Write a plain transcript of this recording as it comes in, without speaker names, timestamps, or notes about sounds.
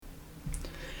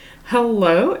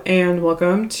Hello and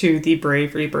welcome to the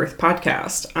Brave Rebirth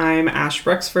podcast. I'm Ash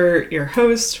Bruxford, your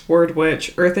host, word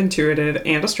witch, earth intuitive,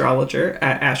 and astrologer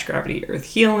at Ash Gravity Earth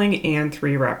Healing and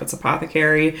Three Rapids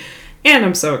Apothecary, and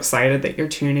I'm so excited that you're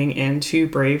tuning into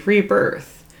Brave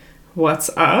Rebirth. What's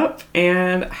up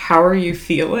and how are you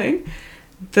feeling?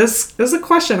 This is a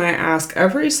question I ask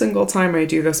every single time I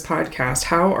do this podcast.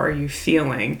 How are you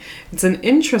feeling? It's an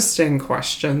interesting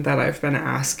question that I've been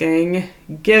asking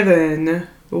given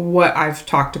what I've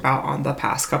talked about on the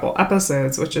past couple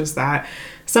episodes, which is that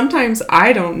sometimes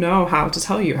I don't know how to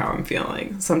tell you how I'm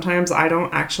feeling. Sometimes I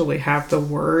don't actually have the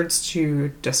words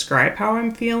to describe how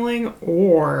I'm feeling,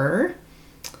 or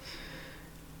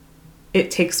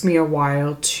it takes me a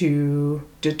while to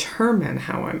determine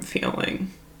how I'm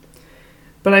feeling.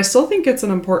 But I still think it's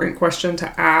an important question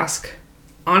to ask,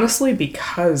 honestly,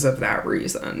 because of that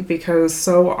reason. Because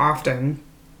so often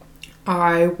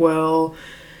I will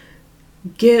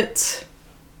get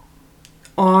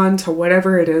on to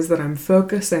whatever it is that I'm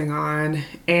focusing on,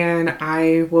 and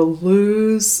I will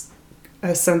lose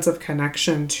a sense of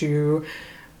connection to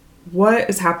what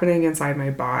is happening inside my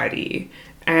body.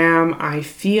 Am I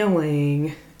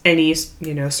feeling any,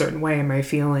 certain way? Am I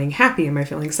feeling happy? Am I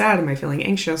feeling sad? Am I feeling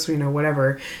anxious?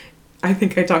 Whatever. I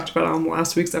think I talked about on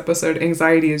last week's episode,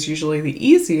 anxiety is usually the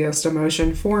easiest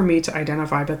emotion for me to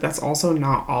identify, but that's also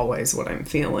not always what I'm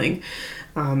feeling.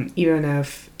 Even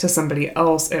if to somebody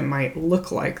else it might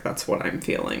look like that's what I'm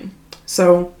feeling.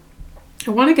 So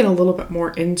I want to get a little bit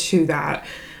more into that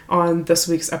on this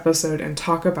week's episode and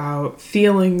talk about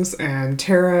feelings and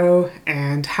tarot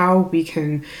and how we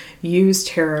can use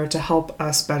tarot to help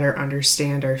us better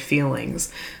understand our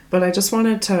feelings. But I just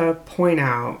wanted to point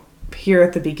out here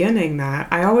at the beginning that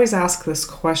I always ask this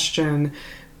question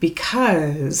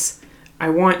because I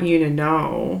want you to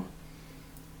know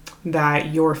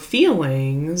that your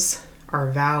feelings are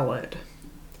valid,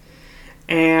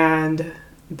 and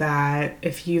that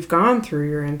if you've gone through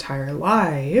your entire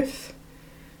life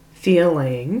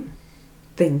feeling,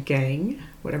 thinking,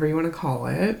 whatever you want to call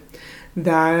it,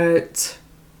 that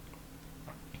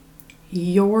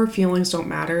your feelings don't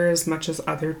matter as much as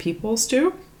other people's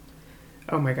do.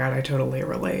 Oh my God, I totally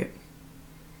relate.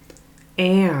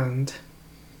 And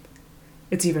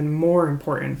it's even more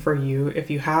important for you, if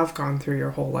you have gone through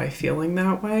your whole life feeling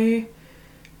that way,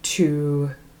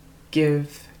 to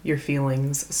give your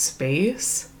feelings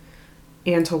space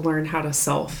and to learn how to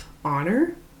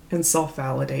self-honor and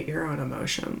self-validate your own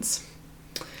emotions.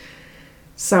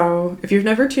 So if you've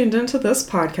never tuned into this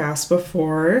podcast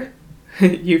before,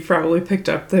 you've probably picked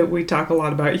up that we talk a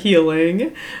lot about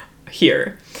healing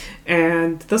here.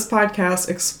 And this podcast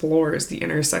explores the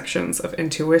intersections of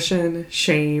intuition,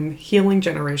 shame, healing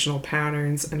generational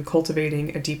patterns, and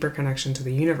cultivating a deeper connection to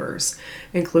the universe,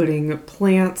 including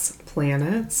plants,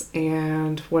 planets,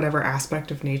 and whatever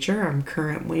aspect of nature I'm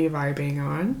currently vibing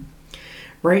on.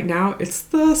 Right now, it's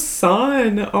the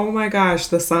sun. Oh my gosh,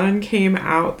 the sun came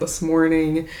out this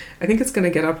morning. I think it's going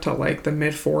to get up to like the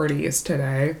mid-40s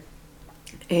today.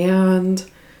 And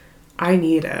I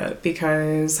need it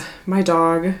because my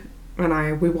dog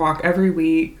and we walk every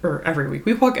week.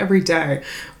 We walk every day.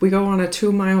 We go on a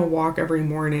 2-mile walk every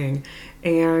morning.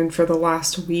 And for the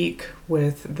last week,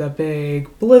 with the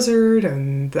big blizzard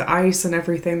and the ice and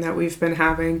everything that we've been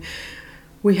having,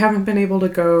 we haven't been able to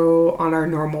go on our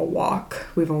normal walk.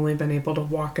 We've only been able to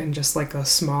walk in just like a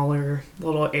smaller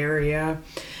little area.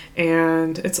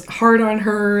 And it's hard on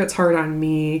her, it's hard on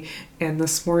me. And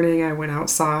this morning I went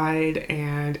outside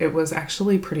and it was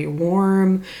actually pretty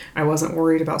warm. I wasn't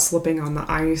worried about slipping on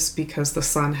the ice because the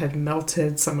sun had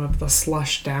melted some of the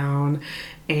slush down.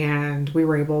 And we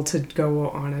were able to go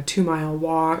on a 2-mile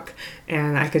walk,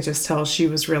 and I could just tell she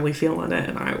was really feeling it,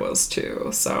 and I was too.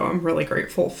 So I'm really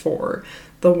grateful for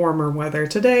the warmer weather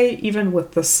today, even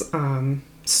with this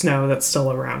snow that's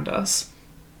still around us.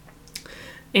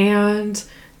 And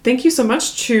thank you so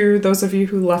much to those of you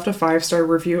who left a 5-star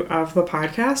review of the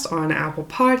podcast on Apple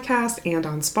Podcasts and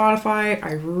on Spotify.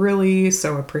 I really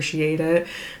so appreciate it.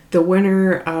 The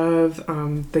winner of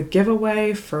the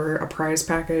giveaway for a prize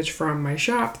package from my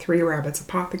shop, Three Rapids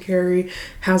Apothecary,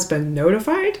 has been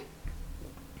notified.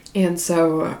 And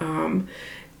so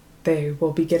they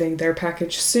will be getting their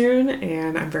package soon,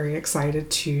 and I'm very excited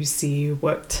to see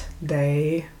what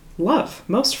they love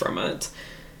most from it.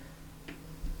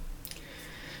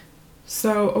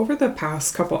 So over the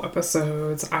past couple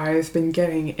episodes, I've been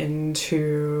getting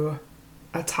into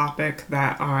a topic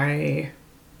that I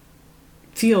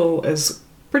feel is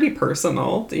pretty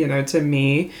personal, to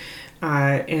me,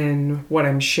 in what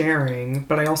I'm sharing,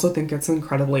 but I also think it's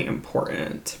incredibly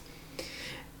important.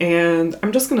 And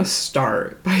I'm just going to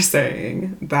start by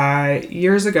saying that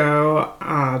years ago,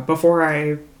 before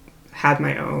I had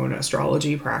my own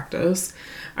astrology practice,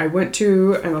 I went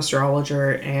to an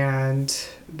astrologer and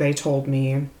they told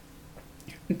me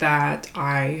that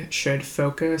I should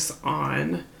focus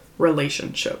on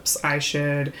relationships. I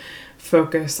should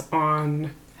focus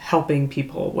on helping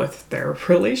people with their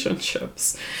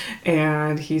relationships.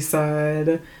 And he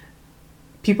said,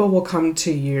 people will come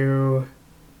to you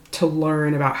to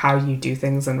learn about how you do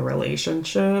things in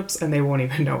relationships, and they won't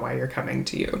even know why you're coming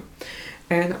to you.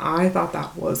 And I thought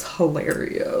that was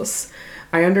hilarious.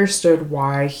 I understood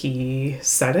why he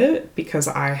said it because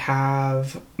I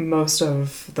have most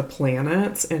of the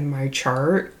planets in my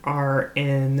chart are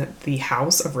in the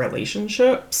house of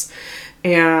relationships,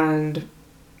 and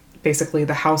basically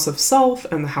the house of self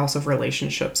and the house of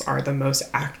relationships are the most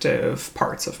active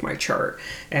parts of my chart,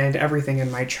 and everything in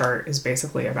my chart is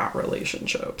basically about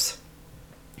relationships.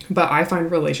 But I find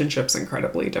relationships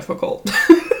incredibly difficult.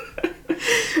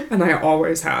 And I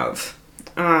always have.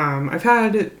 I've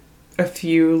had a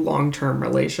few long-term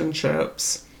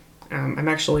relationships. I'm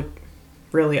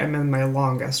in my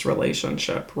longest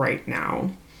relationship right now.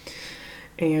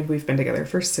 And we've been together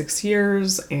for 6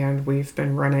 years, and we've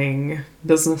been running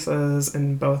businesses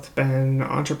and both been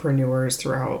entrepreneurs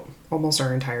throughout almost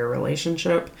our entire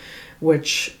relationship,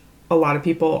 which a lot of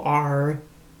people are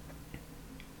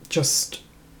just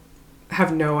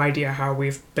have no idea how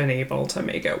we've been able to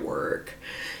make it work.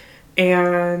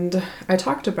 And I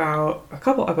talked about a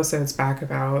couple episodes back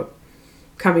about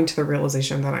coming to the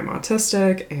realization that I'm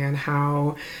autistic and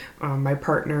how my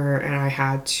partner and I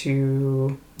had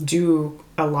to do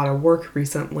a lot of work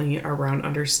recently around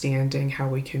understanding how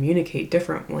we communicate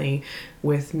differently,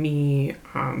 with me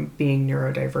being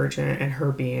neurodivergent and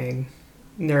her being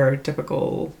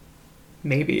neurotypical.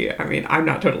 Maybe. I mean, I'm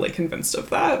not totally convinced of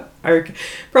that. I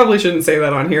probably shouldn't say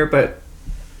that on here, but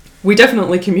we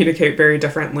definitely communicate very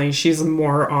differently. She's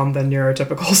more on the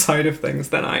neurotypical side of things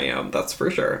than I am, that's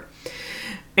for sure.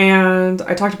 And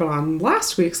I talked about on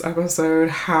last week's episode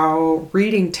how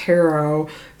reading tarot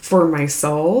for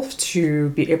myself to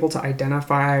be able to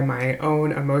identify my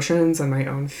own emotions and my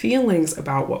own feelings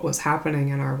about what was happening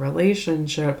in our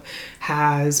relationship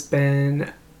has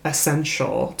been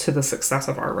essential to the success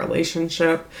of our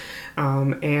relationship.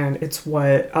 And it's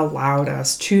what allowed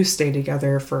us to stay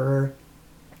together for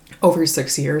over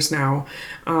 6 years now,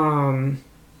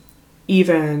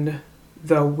 even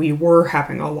though we were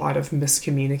having a lot of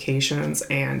miscommunications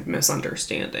and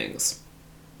misunderstandings.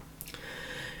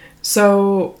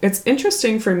 So it's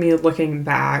interesting for me looking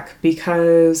back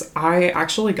because I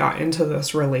actually got into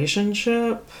this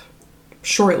relationship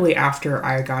shortly after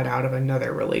I got out of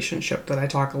another relationship that I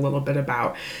talk a little bit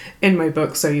about in my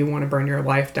book, So You Want to Burn Your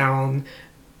Life Down,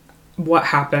 what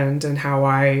happened and how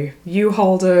I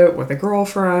U-hauled it with a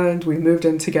girlfriend. We moved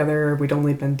in together. We'd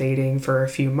only been dating for a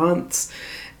few months.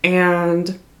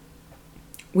 And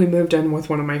we moved in with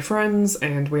one of my friends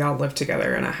and we all lived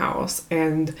together in a house.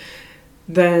 And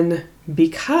then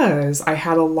because I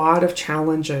had a lot of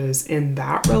challenges in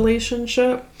that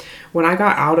relationship, when I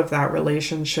got out of that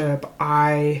relationship,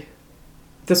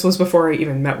 this was before I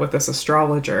even met with this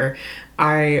astrologer,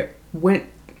 I went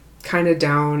kind of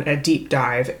down a deep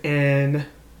dive in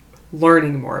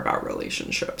learning more about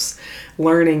relationships,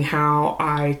 learning how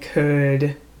I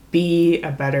could be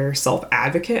a better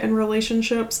self-advocate in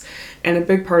relationships. And a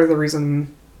big part of the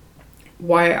reason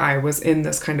why I was in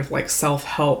this kind of like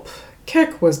self-help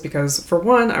kick was because, for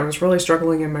one, I was really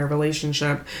struggling in my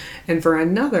relationship, and for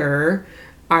another,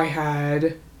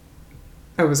 I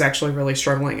was actually really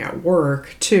struggling at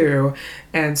work too.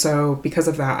 And so because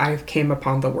of that, I came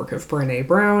upon the work of Brené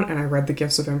Brown, and I read The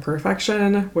Gifts of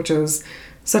Imperfection, which is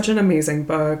such an amazing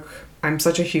book. I'm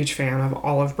such a huge fan of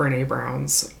all of Brené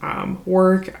Brown's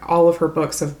work. All of her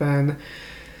books have been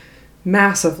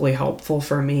massively helpful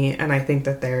for me, and I think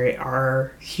that they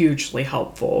are hugely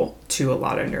helpful to a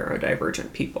lot of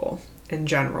neurodivergent people in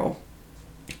general.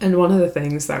 And one of the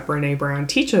things that Brené Brown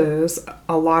teaches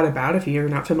a lot about, if you're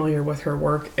not familiar with her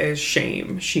work, is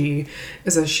shame. She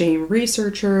is a shame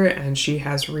researcher, and she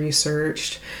has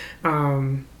researched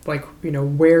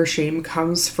where shame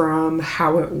comes from,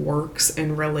 how it works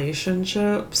in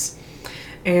relationships.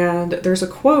 And there's a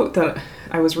quote that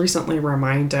I was recently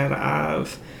reminded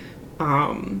of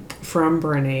from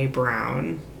Brené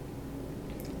Brown.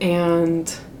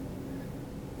 And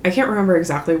I can't remember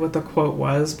exactly what the quote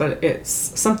was, but it's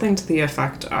something to the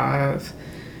effect of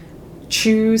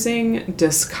choosing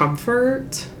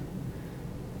discomfort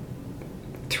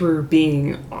through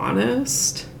being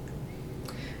honest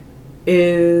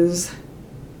is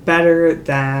better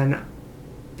than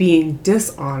being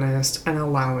dishonest and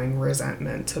allowing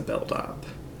resentment to build up.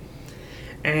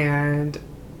 And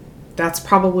that's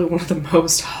probably one of the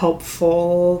most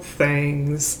helpful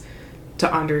things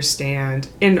to understand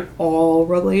in all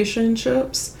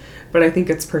relationships, but I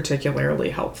think it's particularly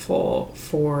helpful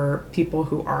for people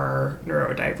who are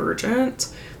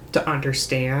neurodivergent to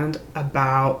understand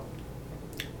about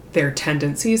their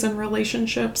tendencies in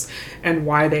relationships and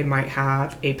why they might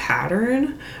have a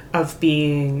pattern of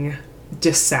being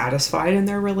dissatisfied in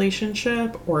their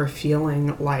relationship or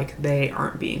feeling like they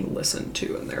aren't being listened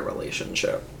to in their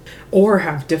relationship, or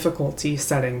have difficulty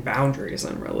setting boundaries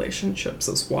in relationships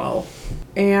as well.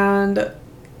 And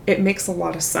it makes a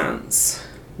lot of sense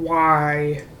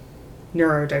why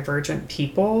neurodivergent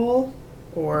people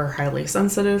or highly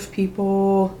sensitive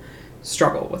people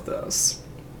struggle with this.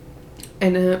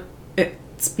 And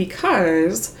it's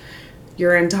because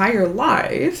your entire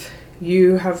life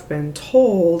you have been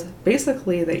told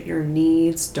basically that your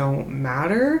needs don't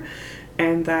matter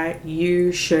and that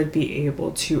you should be able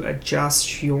to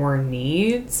adjust your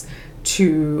needs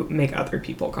to make other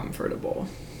people comfortable.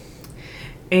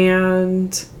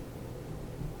 And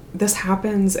this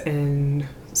happens in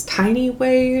tiny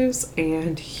ways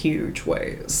and huge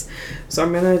ways. So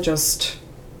I'm going to just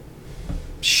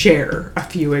share a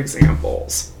few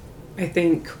examples. I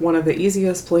think one of the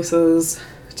easiest places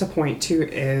to point to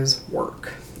is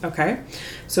work. Okay,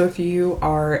 so if you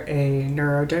are a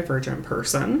neurodivergent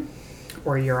person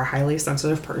or you're a highly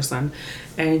sensitive person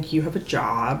and you have a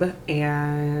job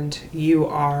and you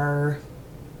are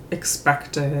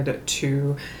expected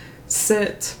to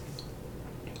sit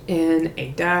in a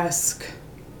desk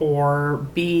or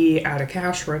be at a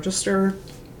cash register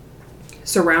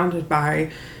surrounded by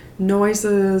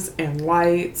noises and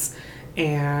lights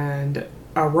and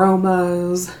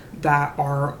aromas that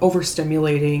are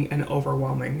overstimulating and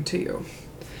overwhelming to you.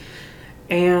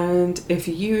 And if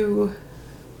you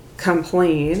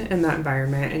complain in that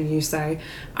environment and you say,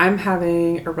 I'm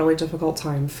having a really difficult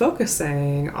time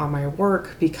focusing on my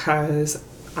work because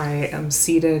I am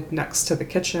seated next to the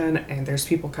kitchen and there's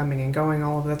people coming and going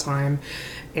all of the time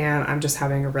and I'm just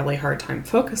having a really hard time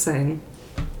focusing,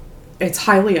 it's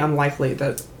highly unlikely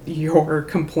that your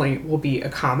complaint will be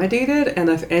accommodated. And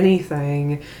if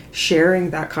anything,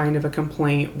 sharing that kind of a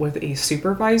complaint with a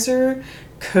supervisor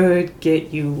could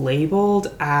get you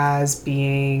labeled as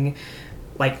being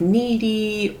like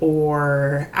needy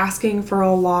or asking for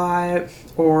a lot,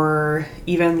 or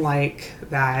even like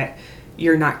that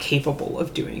you're not capable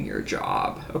of doing your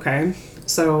job. Okay,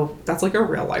 so that's like a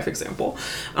real life example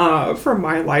from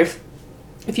my life.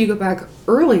 If you go back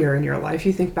earlier in your life,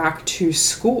 you think back to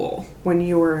school, when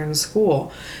you were in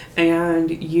school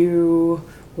and you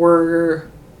were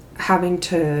having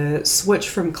to switch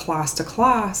from class to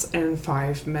class in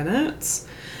 5 minutes,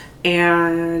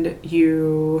 and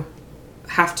you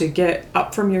have to get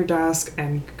up from your desk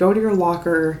and go to your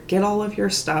locker, get all of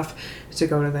your stuff to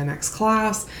go to the next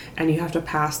class, and you have to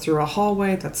pass through a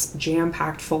hallway that's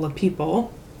jam-packed full of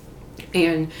people,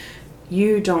 and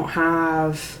you don't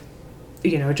have,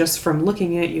 just from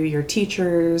looking at you, your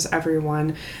teachers,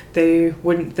 everyone, they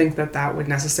wouldn't think that that would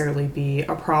necessarily be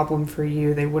a problem for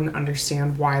you. They wouldn't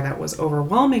understand why that was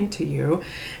overwhelming to you.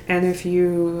 And if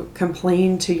you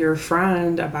complain to your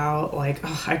friend about like,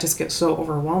 oh, I just get so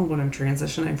overwhelmed when I'm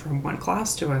transitioning from one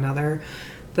class to another,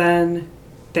 then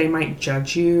they might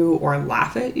judge you or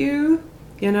laugh at you.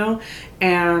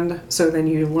 And so then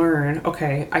you learn,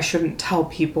 okay, I shouldn't tell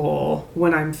people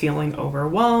when I'm feeling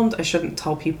overwhelmed. I shouldn't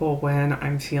tell people when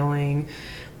I'm feeling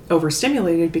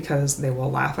overstimulated because they will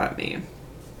laugh at me.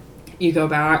 You go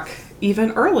back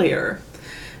even earlier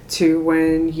to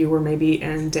when you were maybe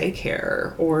in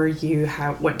daycare, or you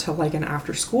went to like an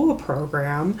after school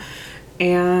program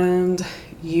and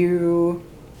you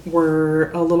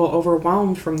were a little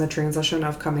overwhelmed from the transition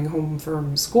of coming home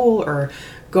from school or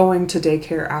going to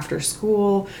daycare after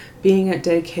school. Being at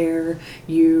daycare,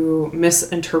 you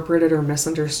misinterpreted or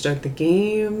misunderstood the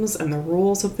games and the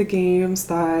rules of the games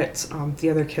that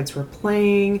the other kids were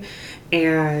playing,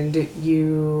 and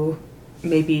you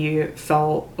maybe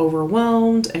felt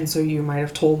overwhelmed, and so you might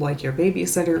have told like your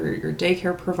babysitter or your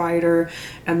daycare provider,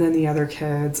 and then the other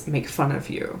kids make fun of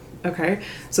you. Okay,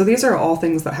 so these are all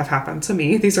things that have happened to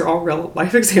me. These are all real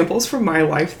life examples from my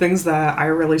life, things that I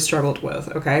really struggled with.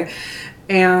 Okay,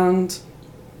 and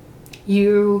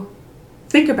you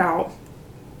think about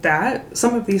that.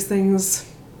 Some of these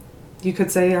things you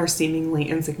could say are seemingly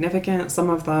insignificant. Some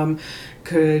of them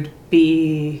could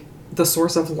be the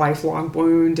source of lifelong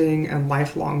wounding and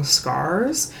lifelong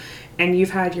scars. And you've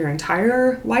had your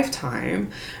entire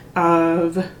lifetime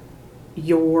of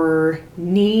your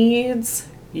needs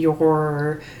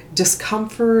your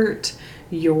discomfort,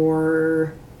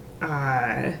 your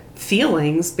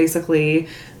feelings, basically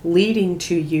leading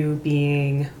to you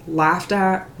being laughed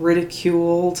at,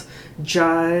 ridiculed,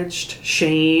 judged,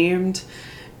 shamed,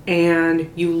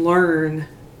 and you learn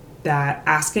that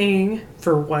asking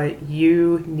for what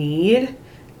you need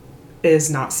is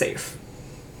not safe.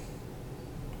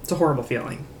 It's a horrible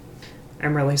feeling.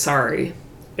 I'm really sorry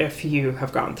if you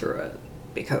have gone through it,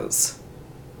 because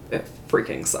it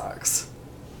freaking sucks.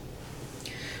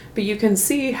 But you can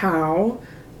see how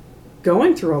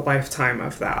going through a lifetime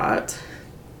of that,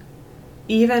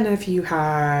 even if you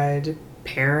had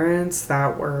parents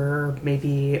that were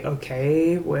maybe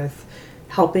okay with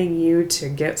helping you to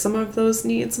get some of those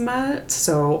needs met,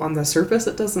 so on the surface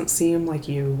it doesn't seem like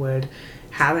you would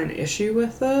have an issue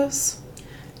with this,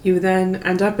 you then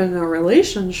end up in a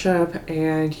relationship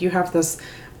and you have this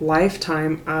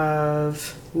lifetime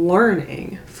of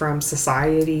learning from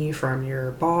society, from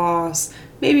your boss,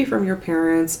 maybe from your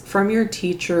parents, from your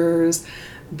teachers,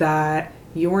 that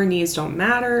your needs don't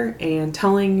matter, and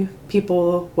telling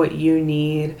people what you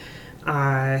need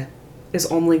is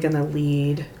only going to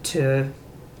lead to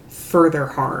further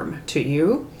harm to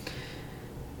you.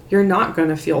 You're not going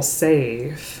to feel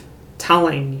safe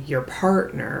telling your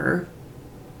partner,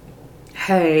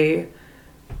 hey,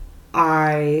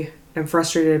 I am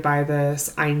frustrated by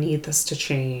this, I need this to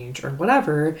change, or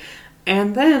whatever.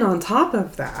 And then on top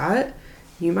of that,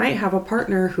 you might have a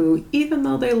partner who, even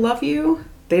though they love you,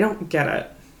 they don't get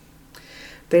it.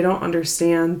 They don't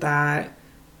understand that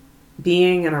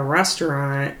being in a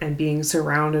restaurant and being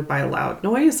surrounded by loud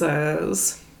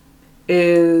noises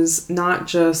is not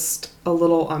just a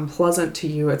little unpleasant to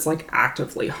you, it's like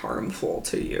actively harmful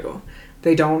to you.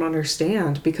 They don't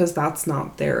understand because that's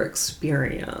not their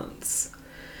experience.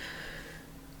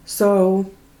 So,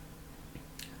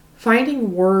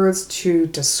 finding words to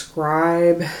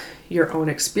describe your own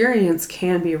experience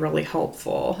can be really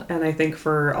helpful. And I think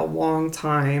for a long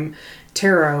time,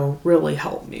 tarot really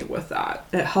helped me with that.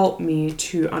 It helped me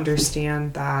to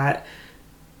understand that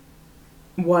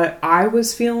what I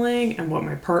was feeling and what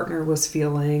my partner was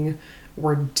feeling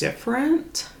were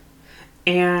different.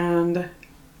 And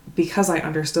because I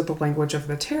understood the language of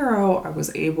the tarot, I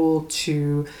was able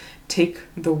to take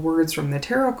the words from the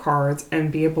tarot cards and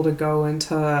be able to go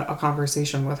into a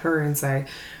conversation with her and say,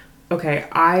 okay,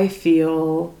 I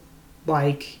feel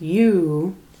like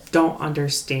you don't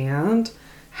understand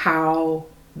how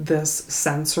this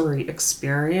sensory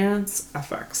experience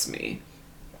affects me.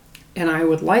 And I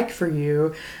would like for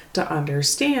you to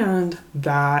understand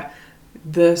that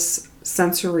this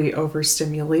sensory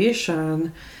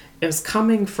overstimulation is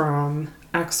coming from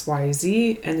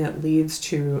XYZ, and it leads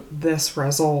to this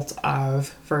result of,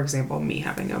 for example, me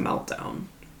having a meltdown.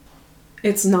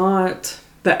 It's not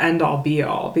the end all be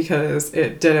all, because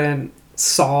it didn't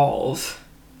solve,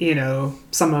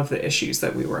 some of the issues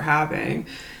that we were having,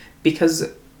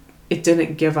 because it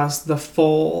didn't give us the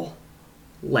full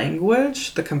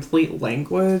language, the complete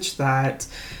language that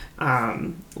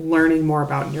learning more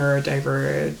about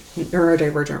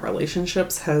neurodivergent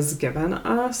relationships has given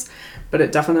us, but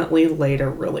it definitely laid a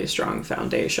really strong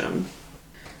foundation.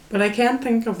 But I can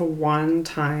think of one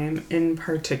time in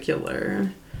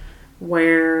particular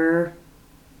where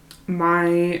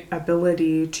my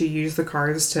ability to use the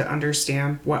cards to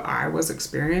understand what I was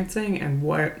experiencing and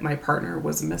what my partner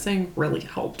was missing really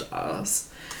helped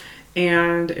us.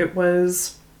 And it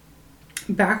was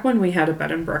back when we had a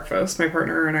bed and breakfast. My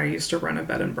partner and I used to run a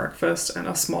bed and breakfast in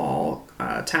a small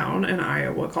town in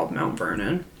Iowa called Mount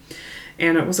Vernon.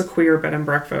 And it was a queer bed and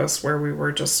breakfast where we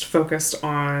were just focused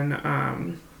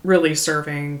on really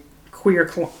serving queer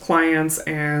clients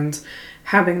and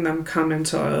having them come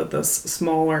into this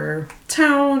smaller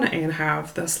town and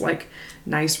have this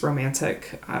nice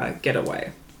romantic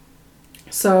getaway.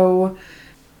 So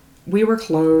we were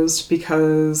closed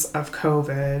because of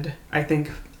COVID, I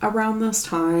think around this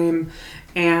time,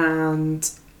 and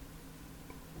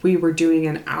we were doing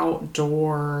an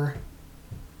outdoor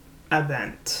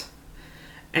event,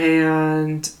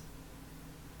 and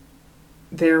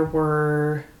there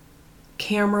were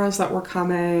cameras that were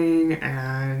coming,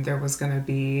 and there was going to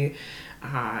be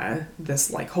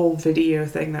this whole video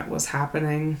thing that was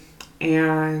happening,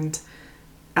 and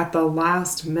at the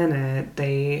last minute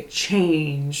they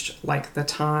changed the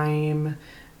time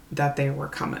that they were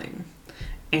coming.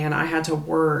 And I had to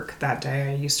work that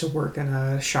day. I used to work in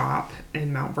a shop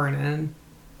in Mount Vernon.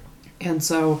 And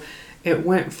so it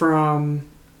went from,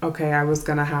 okay, I was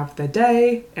going to have the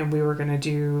day and we were going to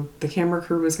do, the camera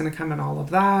crew was going to come and all of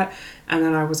that. And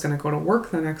then I was going to go to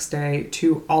work the next day,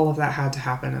 to all of that had to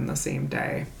happen in the same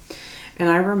day. And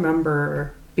I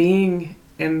remember being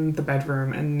in the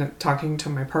bedroom and talking to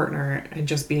my partner and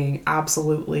just being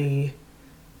absolutely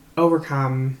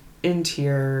overcome, in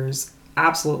tears,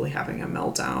 absolutely having a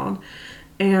meltdown.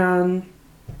 And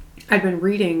I'd been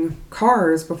reading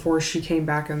cards before she came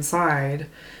back inside,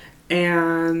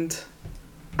 and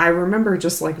I remember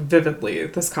just like vividly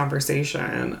this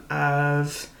conversation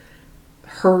of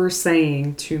her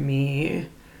saying to me,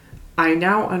 I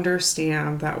now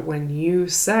understand that when you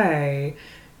say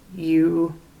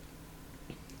you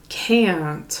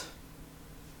can't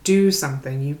do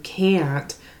something, you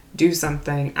can't do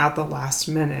something at the last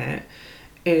minute,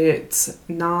 it's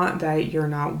not that you're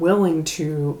not willing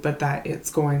to, but that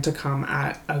it's going to come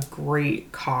at a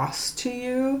great cost to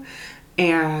you,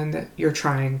 and you're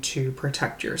trying to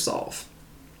protect yourself.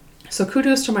 So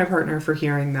kudos to my partner for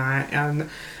hearing that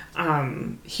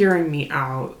and hearing me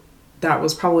out. That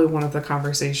was probably one of the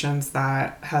conversations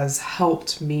that has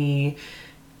helped me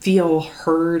feel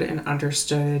heard and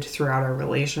understood throughout our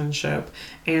relationship.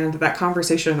 And that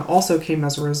conversation also came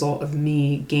as a result of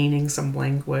me gaining some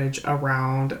language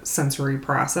around sensory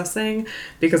processing,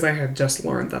 because I had just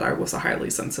learned that I was a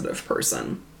highly sensitive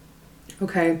person.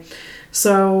 Okay,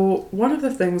 so one of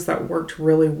the things that worked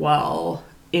really well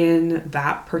in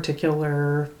that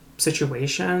particular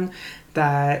situation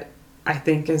that I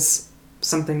think is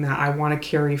something that I want to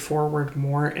carry forward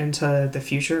more into the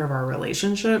future of our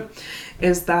relationship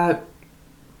is that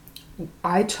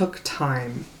I took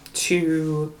time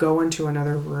to go into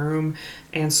another room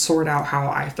and sort out how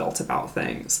I felt about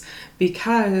things,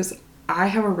 because I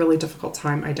have a really difficult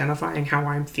time identifying how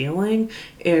I'm feeling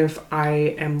if I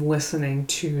am listening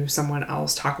to someone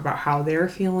else talk about how they're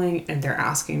feeling and they're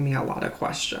asking me a lot of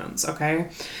questions, okay?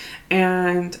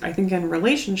 And I think in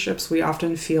relationships, we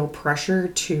often feel pressure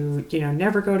to,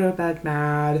 never go to bed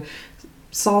mad,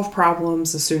 solve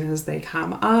problems as soon as they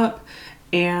come up.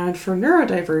 And for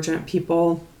neurodivergent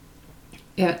people,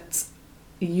 it's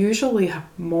usually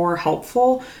more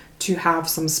helpful to have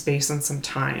some space and some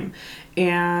time.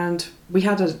 And we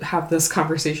had to have this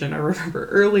conversation, I remember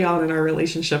early on in our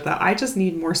relationship, that I just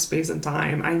need more space and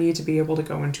time. I need to be able to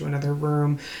go into another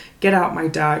room, get out my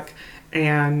deck,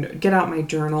 and get out my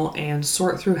journal and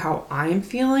sort through how I'm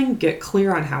feeling, get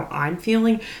clear on how I'm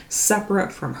feeling,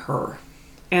 separate from her.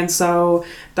 And so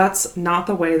that's not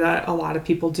the way that a lot of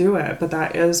people do it, but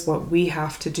that is what we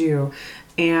have to do.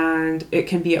 And it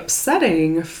can be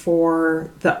upsetting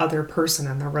for the other person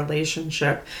in the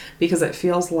relationship because it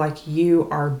feels like you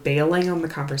are bailing on the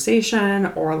conversation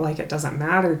or like it doesn't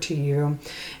matter to you.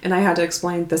 And I had to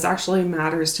explain, this actually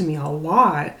matters to me a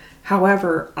lot.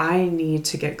 However, I need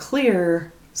to get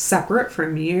clear, separate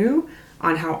from you,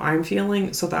 on how I'm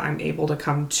feeling so that I'm able to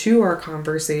come to our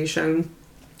conversation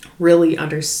really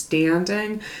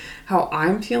understanding how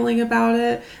I'm feeling about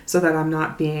it so that I'm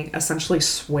not being essentially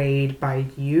swayed by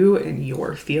you and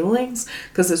your feelings,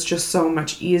 because it's just so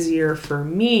much easier for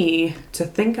me to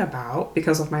think about,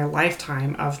 because of my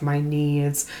lifetime of my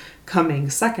needs coming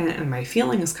second and my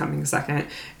feelings coming second.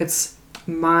 It's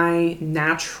my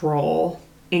natural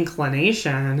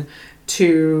inclination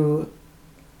to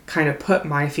kind of put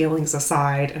my feelings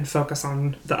aside and focus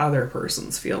on the other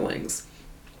person's feelings.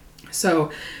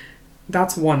 So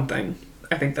that's one thing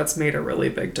I think that's made a really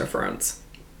big difference.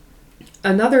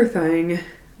 Another thing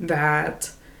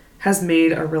that has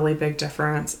made a really big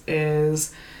difference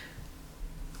is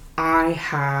I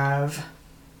have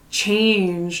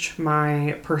changed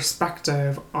my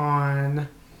perspective on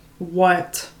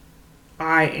what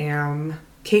I am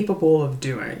capable of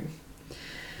doing.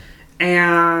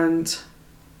 And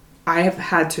I have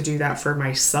had to do that for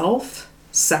myself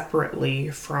separately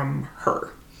from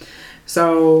her.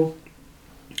 So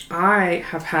I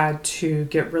have had to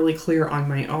get really clear on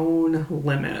my own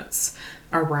limits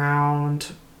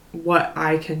around what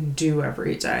I can do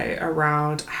every day,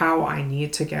 around how I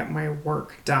need to get my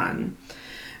work done,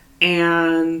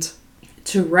 and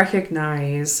to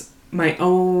recognize my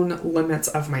own limits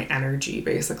of my energy,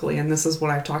 basically. And this is what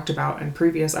I've talked about in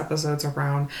previous episodes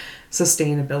around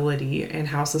sustainability and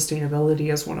how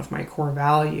sustainability is one of my core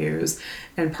values.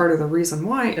 And part of the reason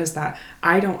why is that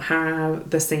I don't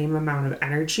have the same amount of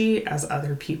energy as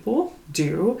other people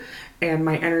do. And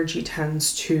my energy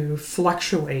tends to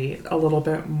fluctuate a little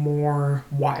bit more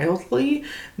wildly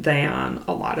than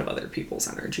a lot of other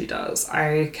people's energy does.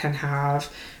 I can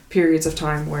have periods of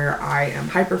time where I am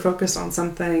hyper-focused on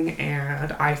something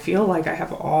and I feel like I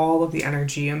have all of the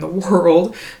energy in the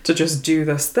world to just do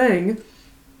this thing,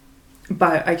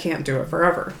 but I can't do it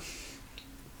forever.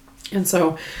 And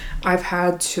so I've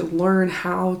had to learn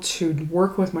how to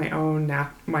work with my own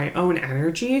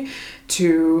energy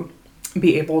to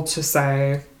be able to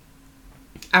say,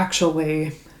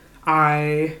 actually,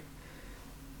 I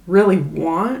really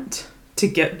want to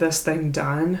get this thing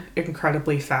done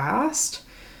incredibly fast,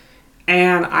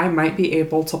 and I might be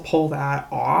able to pull that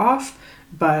off,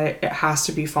 but it has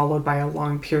to be followed by a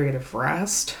long period of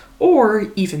rest.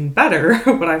 Or even better,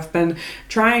 what I've been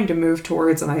trying to move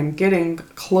towards, and I'm getting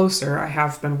closer, I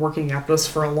have been working at this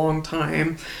for a long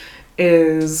time,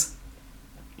 is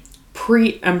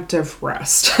preemptive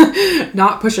rest.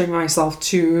 Not pushing myself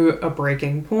to a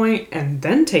breaking point and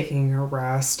then taking a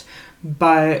rest,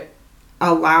 but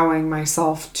allowing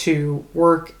myself to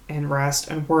work and rest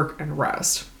and work and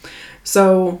rest.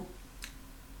 So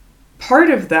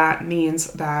part of that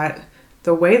means that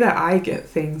the way that I get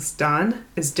things done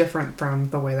is different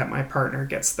from the way that my partner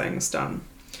gets things done.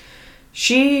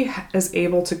 She is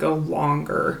able to go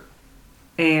longer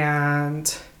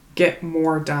and get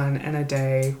more done in a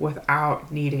day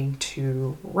without needing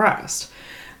to rest.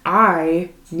 I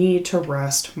need to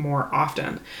rest more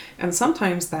often. And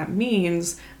sometimes that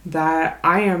means that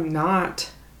I am not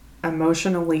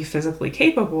emotionally, physically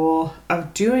capable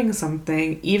of doing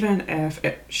something, even if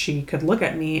she could look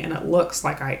at me and it looks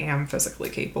like I am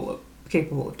physically capable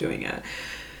of doing it.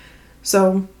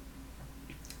 So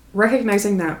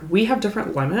recognizing that we have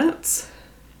different limits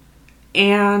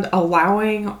and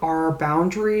allowing our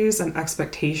boundaries and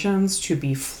expectations to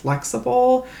be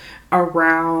flexible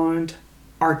around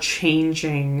our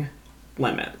changing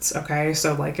limits. Okay,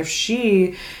 so like if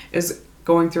she is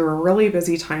going through a really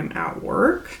busy time at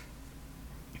work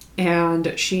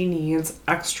and she needs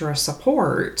extra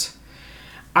support,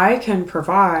 I can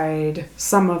provide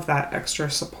some of that extra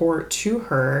support to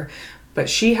her, but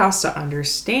she has to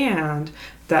understand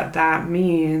that that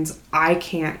means I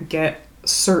can't get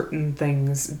certain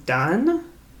things done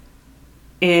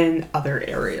in other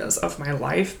areas of my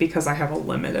life because I have a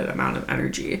limited amount of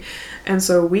energy. And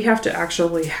so we have to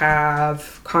actually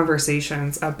have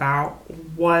conversations about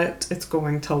what it's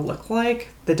going to look like,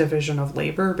 the division of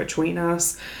labor between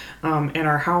us in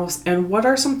our house, and what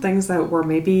are some things that we're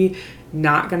maybe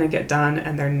not going to get done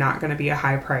and they're not going to be a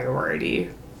high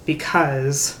priority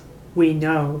because we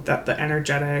know that the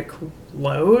energetic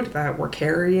load that we're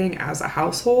carrying as a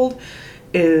household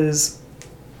is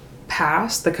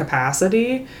past the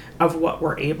capacity of what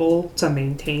we're able to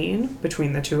maintain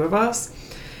between the two of us.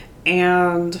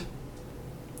 And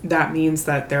that means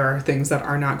that there are things that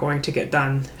are not going to get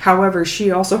done. However, she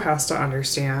also has to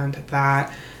understand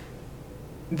that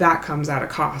that comes at a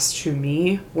cost to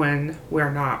me when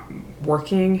we're not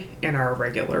working in our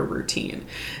regular routine.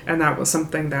 And that was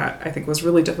something that I think was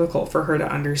really difficult for her to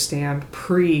understand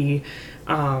pre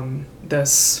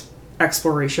this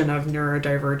exploration of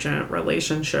neurodivergent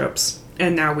relationships.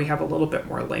 And now we have a little bit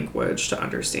more language to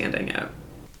understanding it.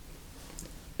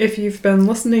 If you've been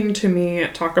listening to me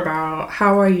talk about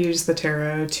how I use the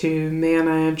tarot to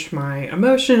manage my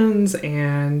emotions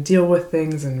and deal with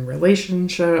things in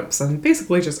relationships and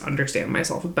basically just understand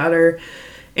myself better,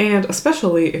 and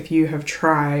especially if you have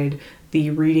tried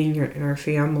the Reading Your Inner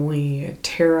Family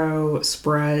tarot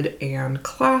spread and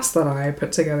class that I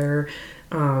put together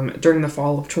during the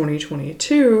fall of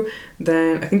 2022,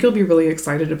 then I think you'll be really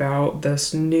excited about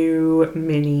this new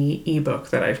mini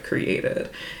ebook that I've created.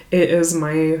 It is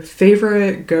my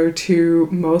favorite go-to,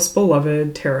 most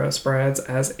beloved tarot spreads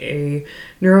as a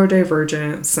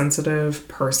neurodivergent, sensitive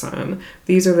person.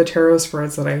 These are the tarot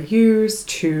spreads that I use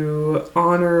to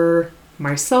honor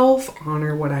myself,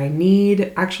 honor what I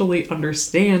need, actually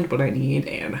understand what I need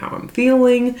and how I'm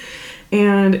feeling.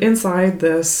 And inside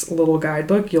this little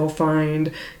guidebook, you'll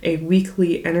find a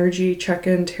weekly energy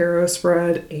check-in tarot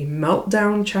spread, a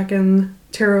meltdown check-in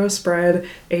tarot spread,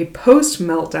 a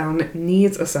post-meltdown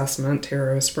needs assessment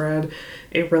tarot spread,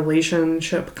 a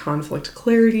relationship conflict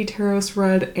clarity tarot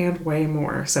spread, and way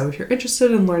more. So if you're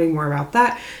interested in learning more about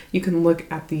that, you can look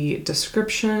at the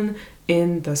description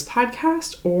in this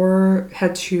podcast or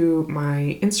head to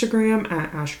my Instagram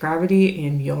at ashgravity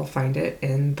and you'll find it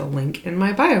in the link in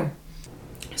my bio.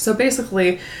 So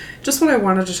basically, just what I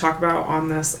wanted to talk about on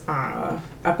this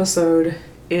episode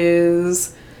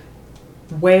is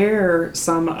where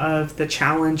some of the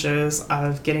challenges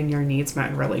of getting your needs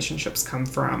met in relationships come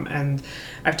from. And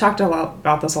I've talked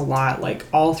about this a lot, like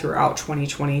all throughout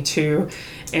 2022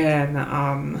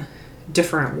 in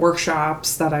different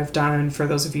workshops that I've done. For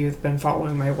those of you who've been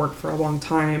following my work for a long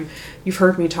time, you've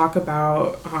heard me talk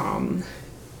about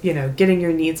getting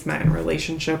your needs met in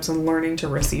relationships and learning to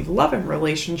receive love in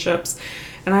relationships.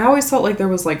 And I always felt like there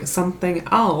was like something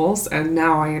else, and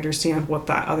now I understand what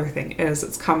that other thing is.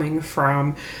 It's coming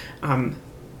from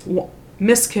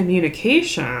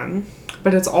miscommunication,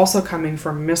 but it's also coming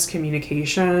from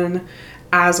miscommunication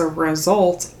as a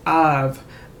result of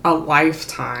a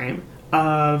lifetime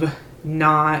of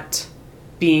not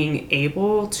being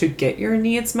able to get your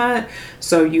needs met,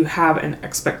 so you have an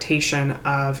expectation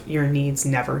of your needs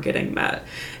never getting met.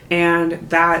 And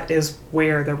that is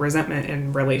where the resentment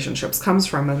in relationships comes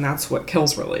from, and that's what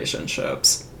kills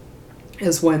relationships,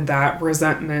 is when that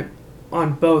resentment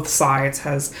on both sides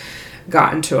has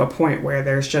gotten to a point where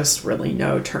there's just really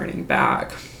no turning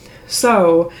back.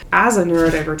 So, as a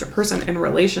neurodivergent person in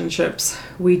relationships,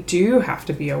 we do have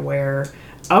to be aware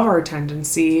of our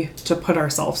tendency to put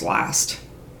ourselves last.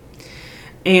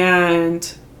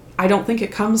 And I don't think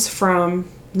it comes from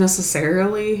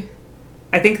necessarily,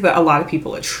 I think that a lot of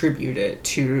people attribute it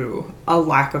to a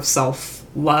lack of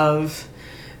self-love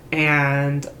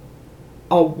and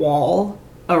a wall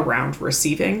around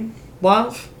receiving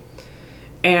love.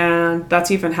 And that's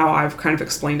even how I've kind of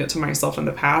explained it to myself in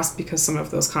the past, because some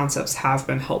of those concepts have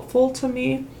been helpful to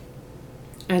me.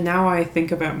 And now I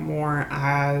think of it more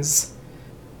as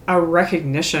a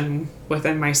recognition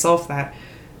within myself that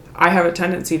I have a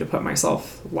tendency to put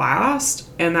myself last,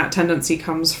 and that tendency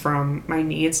comes from my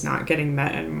needs not getting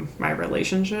met in my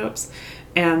relationships,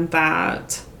 and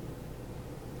that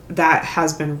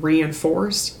has been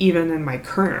reinforced even in my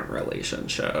current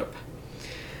relationship.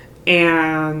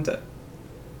 And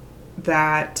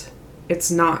that it's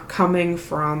not coming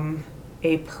from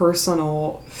a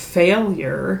personal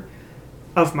failure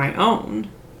of my own.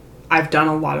 I've done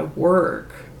a lot of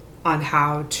work on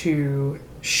how to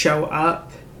show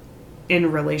up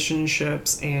in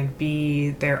relationships and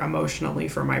be there emotionally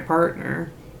for my partner.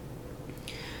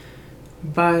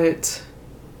 But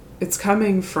it's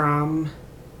coming from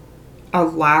a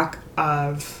lack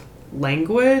of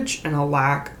language and a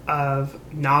lack of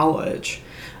knowledge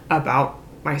about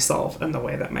myself and the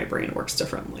way that my brain works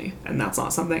differently. And that's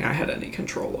not something I had any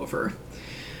control over.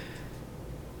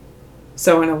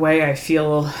 So in a way, I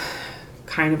feel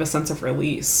kind of a sense of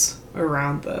release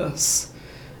around this.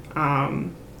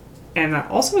 And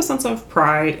also a sense of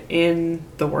pride in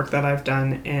the work that I've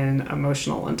done in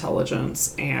emotional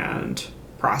intelligence and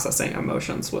processing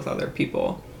emotions with other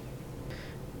people.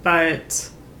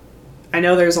 But I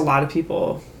know there's a lot of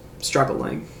people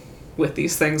struggling with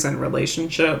these things in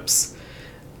relationships.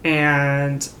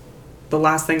 And the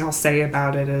last thing I'll say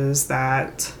about it is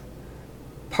that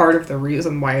part of the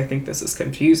reason why I think this is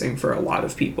confusing for a lot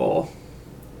of people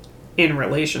in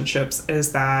relationships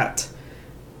is that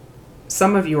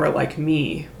some of you are like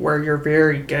me, where you're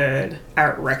very good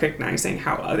at recognizing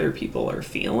how other people are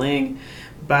feeling,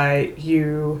 but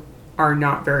you are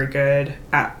not very good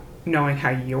at knowing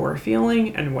how you're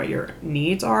feeling and what your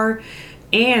needs are.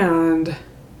 And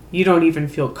you don't even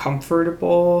feel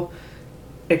comfortable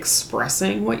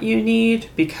expressing what you need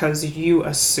because you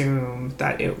assume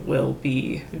that it will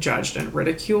be judged and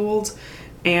ridiculed,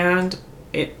 and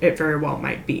it very well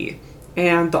might be.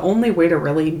 And the only way to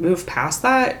really move past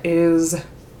that is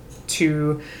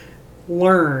to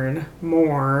learn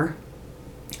more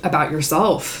about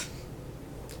yourself,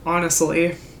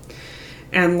 honestly,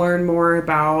 and learn more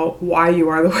about why you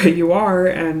are the way you are,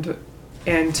 and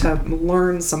to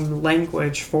learn some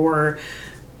language for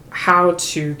how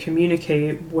to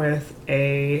communicate with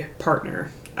a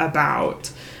partner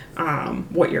about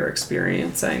what you're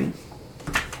experiencing.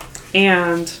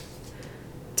 And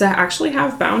to actually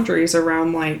have boundaries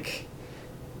around, like,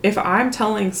 if I'm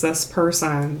telling this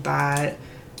person that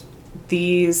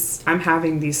I'm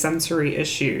having these sensory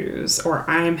issues, or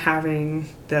I'm having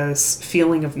this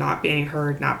feeling of not being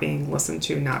heard, not being listened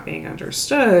to, not being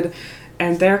understood,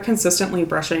 and they're consistently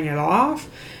brushing it off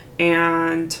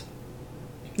and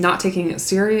not taking it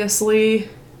seriously,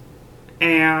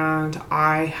 and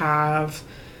I have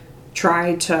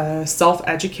tried to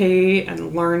self-educate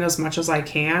and learn as much as I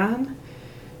can,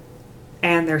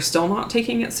 and they're still not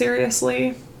taking it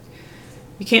seriously,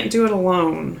 you can't do it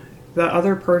alone. The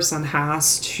other person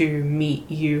has to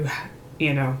meet you,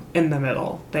 in the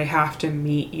middle. They have to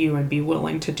meet you and be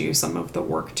willing to do some of the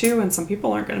work too, and some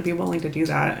people aren't going to be willing to do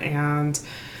that. And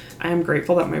I am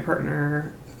grateful that my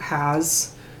partner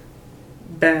has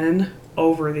been,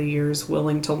 over the years,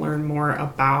 willing to learn more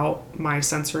about my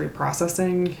sensory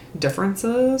processing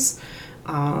differences.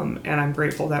 And I'm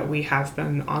grateful that we have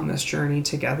been on this journey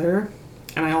together.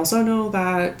 And I also know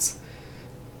that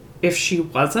if she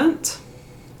wasn't,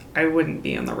 I wouldn't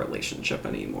be in the relationship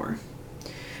anymore.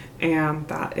 And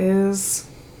that is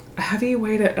a heavy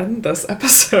way to end this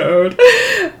episode.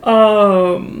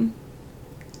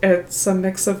 It's a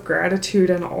mix of gratitude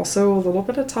and also a little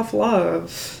bit of tough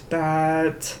love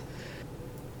that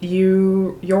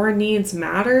your needs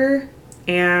matter,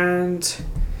 and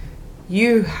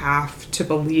You have to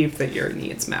believe that your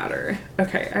needs matter.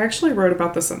 Okay, I actually wrote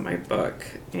about this in my book,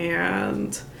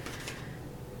 and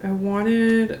I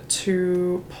wanted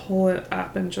to pull it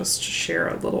up and just share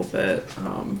a little bit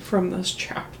from this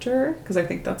chapter, because I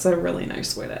think that's a really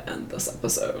nice way to end this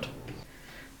episode.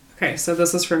 Okay, so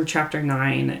this is from chapter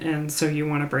 9, and so you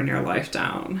want to bring your life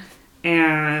down.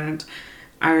 And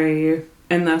in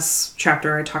this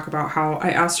chapter, I talk about how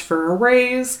I asked for a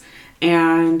raise,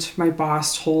 and my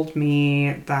boss told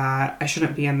me that I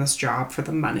shouldn't be in this job for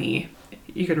the money.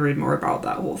 You can read more about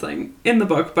that whole thing in the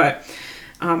book, but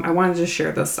I wanted to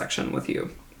share this section with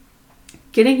you.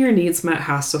 Getting your needs met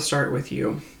has to start with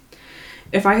you.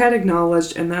 If I had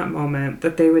acknowledged in that moment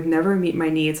that they would never meet my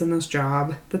needs in this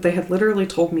job, that they had literally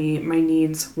told me my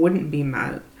needs wouldn't be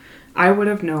met, I would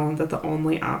have known that the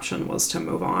only option was to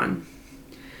move on.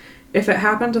 If it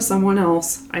happened to someone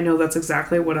else, I know that's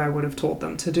exactly what I would have told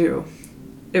them to do.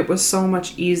 It was so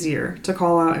much easier to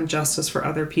call out injustice for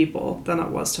other people than it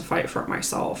was to fight for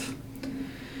myself.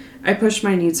 I pushed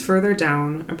my needs further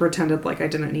down and pretended like I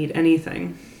didn't need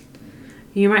anything.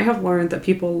 You might have learned that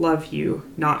people love you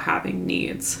not having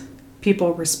needs.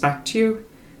 People respect you.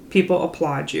 People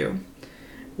applaud you.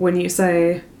 When you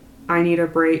say, I need a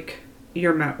break,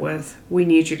 you're met with, we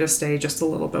need you to stay just a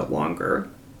little bit longer.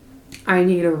 I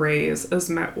need a raise is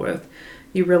met with,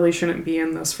 you really shouldn't be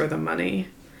in this for the money.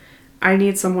 I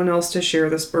need someone else to share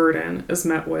this burden is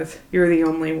met with, you're the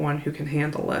only one who can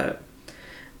handle it.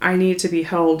 I need to be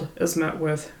held is met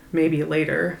with, maybe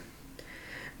later.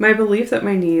 My belief that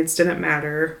my needs didn't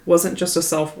matter wasn't just a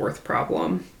self-worth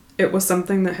problem. It was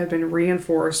something that had been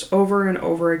reinforced over and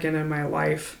over again in my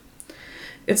life.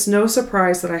 It's no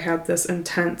surprise that I had this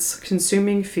intense,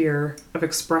 consuming fear of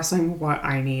expressing what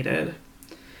I needed.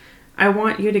 I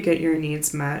want you to get your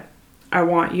needs met. I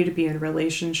want you to be in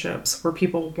relationships where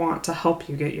people want to help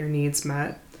you get your needs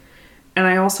met. And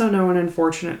I also know an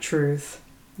unfortunate truth.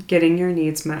 Getting your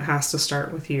needs met has to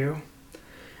start with you.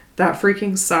 That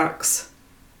freaking sucks.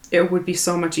 It would be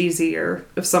so much easier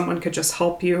if someone could just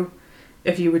help you,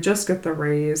 if you would just get the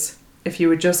raise, if you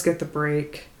would just get the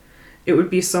break. It would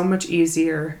be so much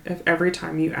easier if every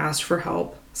time you asked for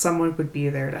help, someone would be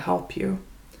there to help you.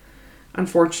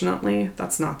 Unfortunately,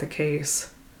 that's not the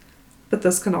case. But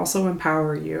this can also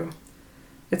empower you.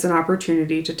 It's an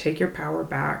opportunity to take your power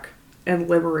back and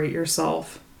liberate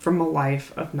yourself from a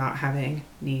life of not having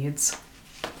needs.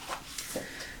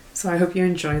 So I hope you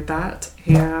enjoyed that,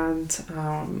 and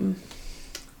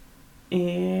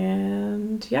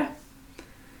yeah,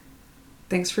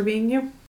 thanks for being you.